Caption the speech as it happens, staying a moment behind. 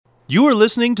You are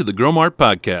listening to the Gromart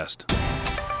Podcast.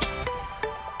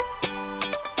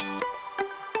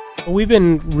 We've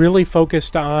been really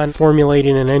focused on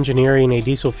formulating and engineering a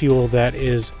diesel fuel that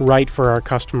is right for our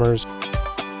customers.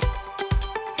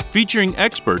 Featuring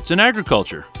experts in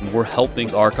agriculture. We're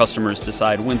helping our customers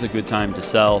decide when's a good time to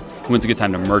sell, when's a good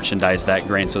time to merchandise that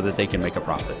grain so that they can make a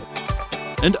profit.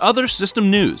 And other system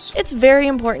news. It's very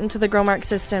important to the Gromart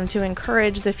system to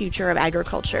encourage the future of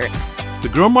agriculture. The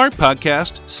Gromart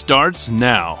Podcast starts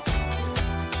now.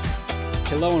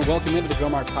 Hello and welcome into the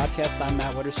Gromart Podcast. I'm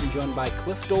Matt Witterson, joined by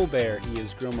Cliff Dolbear. He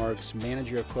is Gromart's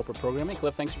Manager of Corporate Programming.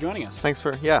 Cliff, thanks for joining us. Thanks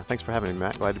for having me,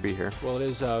 Matt. Glad to be here. Well, it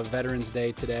is Veterans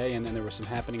Day today, and there were some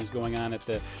happenings going on at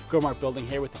the Gromart building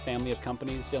here with the family of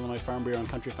companies, Illinois Farm Bureau and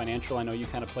Country Financial. I know you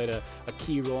kind of played a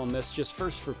key role in this. Just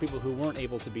first, for people who weren't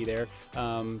able to be there,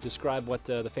 describe what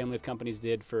the family of companies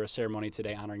did for a ceremony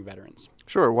today honoring veterans.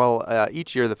 Sure. Well,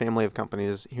 each year the family of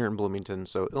companies here in Bloomington,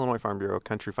 so Illinois Farm Bureau,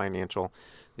 Country Financial,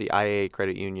 the IA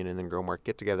Credit Union, and then Gromart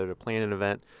get together to plan an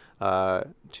event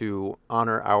to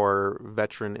honor our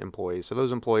veteran employees. So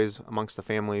those employees amongst the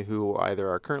family who either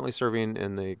are currently serving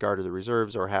in the Guard or the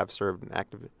Reserves or have served an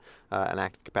active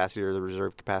capacity or the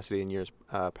reserve capacity in years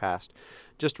past.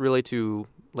 Just really to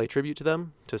lay tribute to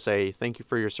them, to say thank you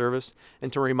for your service,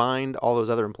 and to remind all those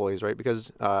other employees, right?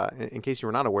 Because in case you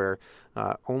were not aware,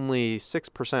 only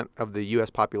 6% of the U.S.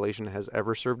 population has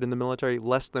ever served in the military.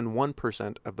 Less than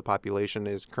 1% of the population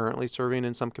is currently serving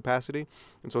in some capacity.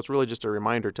 And so it's really just a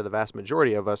reminder to the vast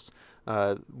majority of us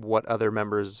what other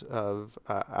members of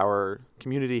our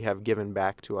community have given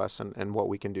back to us and what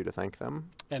we can do to thank them.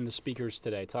 And the speakers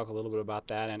today, talk a little bit about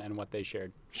that and what they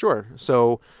shared. Sure.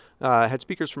 So had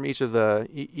speakers from each of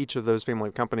those family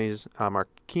of companies. Our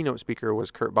keynote speaker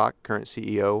was Kurt Bach, current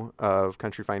CEO of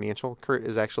Country Financial. Kurt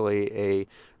is actually a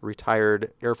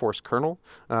retired Air Force colonel.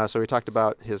 So he talked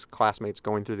about his classmates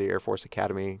going through the Air Force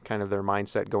Academy, kind of their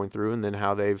mindset going through, and then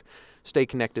how they've stayed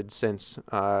connected since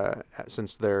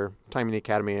their time in the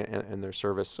academy and their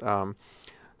service.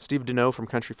 Steve Deneau from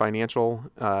Country Financial,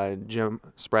 Jim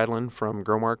Spradlin from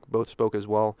Gromart both spoke as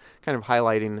well, kind of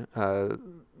highlighting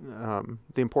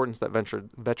the importance that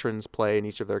veterans play in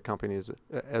each of their companies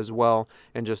as well,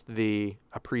 and just the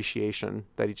appreciation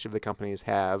that each of the companies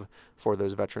have for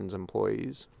those veterans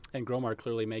employees. And Gromart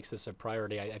clearly makes this a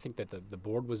priority. I think that the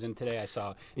board was in today. I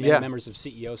saw many members of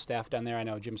CEO staff down there. I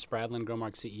know Jim Spradlin,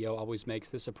 Gromart CEO, always makes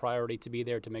this a priority to be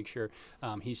there to make sure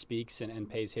he speaks and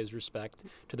pays his respect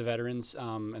to the veterans,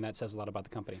 and that says a lot about the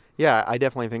company. Yeah, I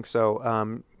definitely think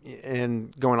so.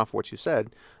 And going off what you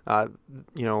said,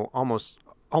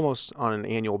 almost on an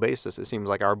annual basis, it seems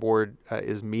like our board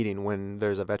is meeting when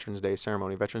there's a Veterans Day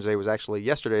ceremony. Veterans Day was actually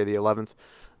yesterday, the 11th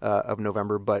of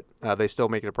November, but they still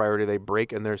make it a priority. They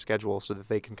break in their schedule so that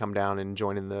they can come down and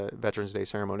join in the Veterans Day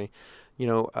ceremony.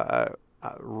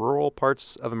 Rural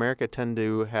parts of America tend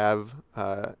to have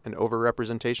an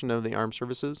overrepresentation of the armed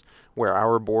services, where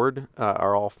our board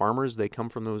are all farmers. They come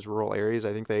from those rural areas.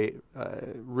 I think they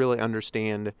really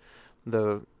understand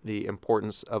the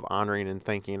importance of honoring and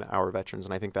thanking our veterans,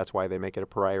 and I think that's why they make it a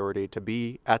priority to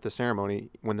be at the ceremony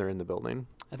when they're in the building.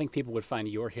 I think people would find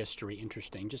your history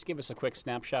interesting. Just give us a quick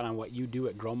snapshot on what you do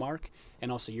at Gromart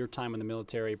and also your time in the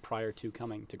military prior to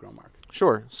coming to Gromart.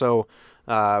 Sure. So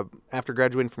after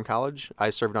graduating from college, I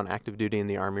served on active duty in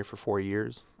the Army for 4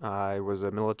 years. I was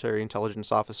a military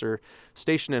intelligence officer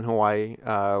stationed in Hawaii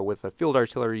with a field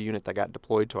artillery unit that got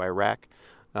deployed to Iraq.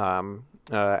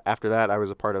 After that, I was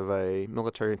a part of a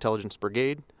military intelligence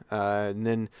brigade, and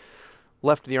then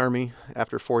left the Army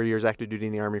after 4 years, active duty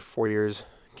in the Army for 4 years,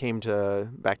 came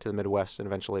back to the Midwest and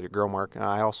eventually to Gromart.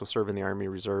 I also serve in the Army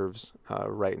Reserves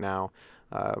right now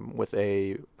with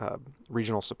a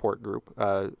regional support group,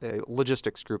 a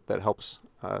logistics group that helps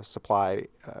supply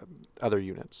other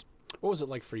units. What was it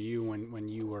like for you when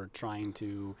you were trying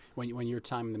to, when your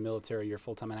time in the military, your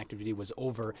full-time and active duty was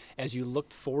over, as you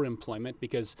looked for employment?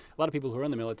 Because a lot of people who are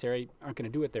in the military aren't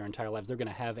going to do it their entire lives. They're going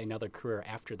to have another career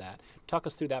after that. Talk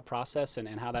us through that process and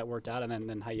how that worked out, and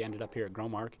then how you ended up here at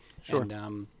Gromart. Sure.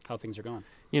 And how things are going.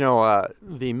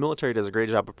 The military does a great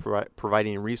job of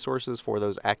providing resources for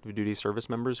those active duty service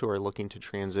members who are looking to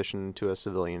transition to a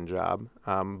civilian job.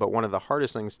 But one of the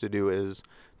hardest things to do is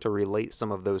to relate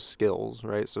some of those skills,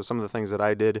 right? So some of the things that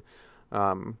I did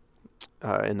in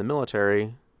the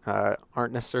military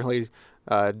aren't necessarily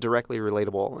directly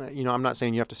relatable. I'm not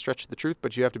saying you have to stretch the truth,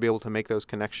 but you have to be able to make those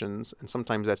connections. And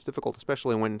sometimes that's difficult,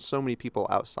 especially when so many people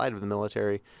outside of the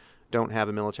military don't have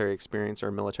a military experience or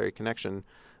a military connection.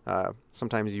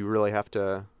 Sometimes you really have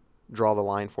to draw the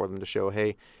line for them to show,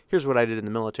 hey, here's what I did in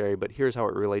the military, but here's how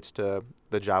it relates to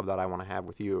the job that I want to have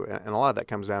with you. And a lot of that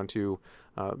comes down to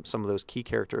some of those key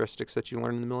characteristics that you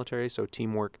learn in the military. So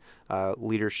teamwork,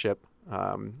 leadership,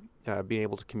 being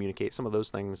able to communicate, some of those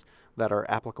things that are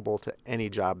applicable to any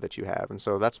job that you have. And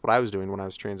so that's what I was doing when I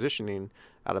was transitioning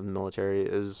out of the military,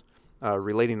 is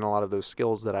relating a lot of those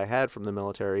skills that I had from the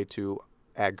military to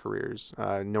ag careers,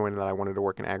 knowing that I wanted to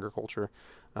work in agriculture,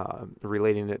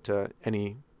 relating it to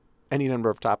any number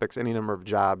of topics, any number of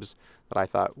jobs that I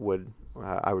thought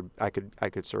I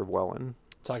could serve well in.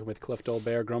 Talking with Cliff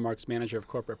Dolbear, Growmark's Manager of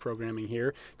Corporate Programming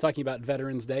here, talking about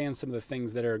Veterans Day and some of the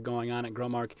things that are going on at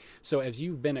Growmark. So as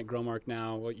you've been at Growmark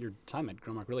now, well, your time at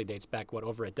Growmark really dates back,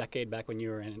 over a decade, back when you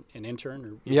were an intern?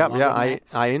 Or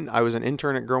I was an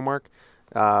intern at Growmark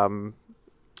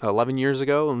 11 years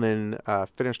ago, and then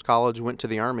finished college, went to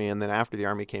the Army, and then after the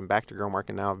Army came back to Growmark,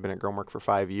 and now I've been at Growmark for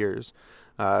 5 years.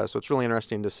 So it's really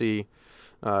interesting to see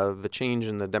the change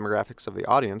in the demographics of the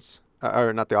audience.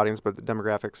 Or not the audience, but the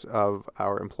demographics of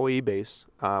our employee base.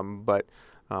 But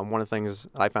one of the things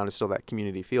I found is still that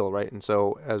community feel, right? And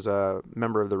so as a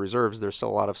member of the reserves, there's still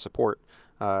a lot of support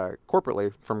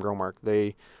corporately from Growmark.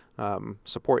 They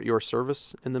support your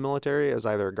service in the military as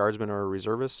either a guardsman or a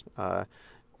reservist,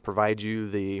 provide you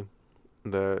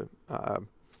the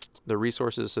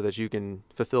resources so that you can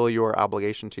fulfill your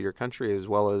obligation to your country, as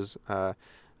well as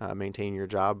maintain your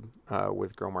job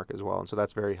with Growmark as well. And so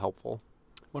that's very helpful.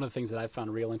 One of the things that I've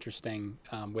found real interesting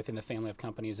within the family of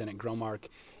companies and at Growmark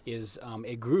is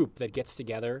a group that gets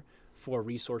together for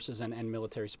resources and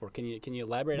military support. Can you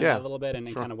elaborate on that a little bit and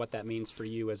sure. kind of what that means for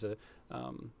you as a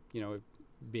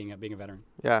being a veteran?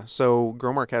 Yeah, so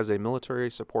Growmark has a military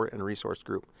support and resource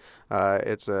group.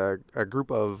 It's a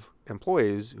group of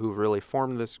employees who've really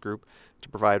formed this group to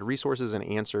provide resources and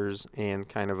answers and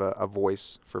kind of a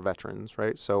voice for veterans,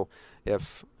 right? So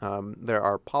if there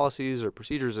are policies or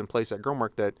procedures in place at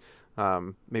Growmark that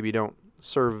maybe don't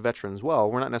serve veterans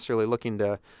well, we're not necessarily looking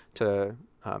to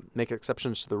make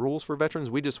exceptions to the rules for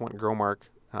veterans. We just want Growmark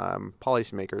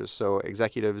policymakers, so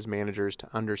executives, managers, to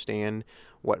understand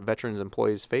what veterans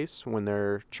employees face when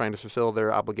they're trying to fulfill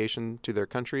their obligation to their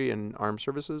country and armed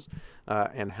services,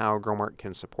 and how Growmark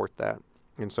can support that.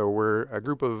 And so we're a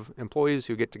group of employees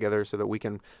who get together so that we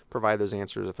can provide those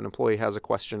answers. If an employee has a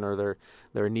question or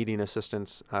they're needing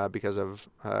assistance because of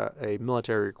a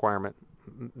military requirement,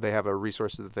 they have a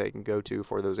resource that they can go to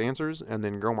for those answers. And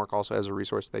then Growmark also has a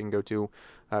resource they can go to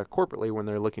corporately when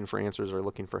they're looking for answers or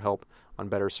looking for help on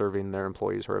better serving their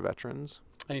employees who are veterans.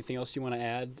 Anything else you want to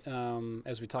add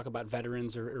as we talk about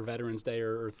veterans or Veterans Day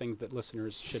or things that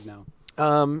listeners should know?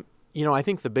 I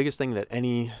think the biggest thing that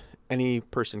any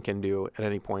person can do at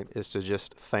any point is to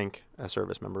just thank a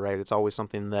service member, right? It's always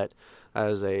something that,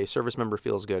 as a service member,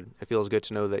 feels good. It feels good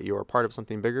to know that you're a part of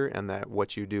something bigger and that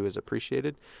what you do is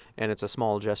appreciated, and it's a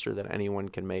small gesture that anyone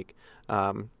can make.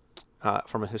 From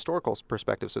a historical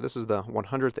perspective, so this is the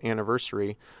 100th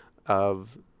anniversary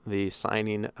of the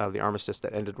signing of the armistice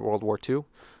that ended World War I.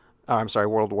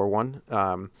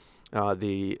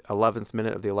 The 11th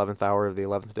minute of the 11th hour of the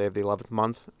 11th day of the 11th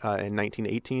month in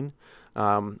 1918.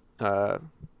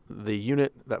 The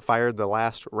unit that fired the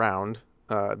last round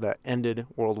that ended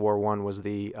World War I was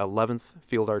the 11th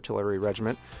Field Artillery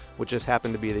Regiment, which just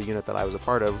happened to be the unit that I was a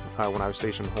part of when I was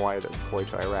stationed in Hawaii that deployed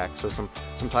to Iraq. So some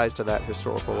ties to that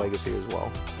historical legacy as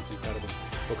well. That's incredible.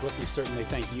 Well, Cliff, we certainly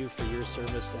thank you for your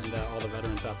service and all the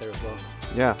veterans out there as well.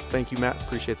 Yeah, thank you, Matt.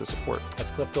 Appreciate the support.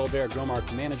 That's Cliff Dolbear,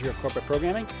 Growmark Manager of Corporate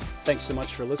Programming. Thanks so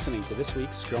much for listening to this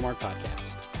week's Growmark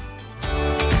Podcast.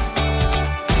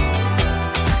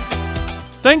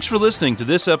 Thanks for listening to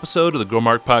this episode of the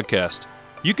Growmark Podcast.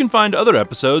 You can find other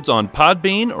episodes on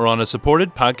Podbean or on a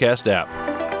supported podcast app.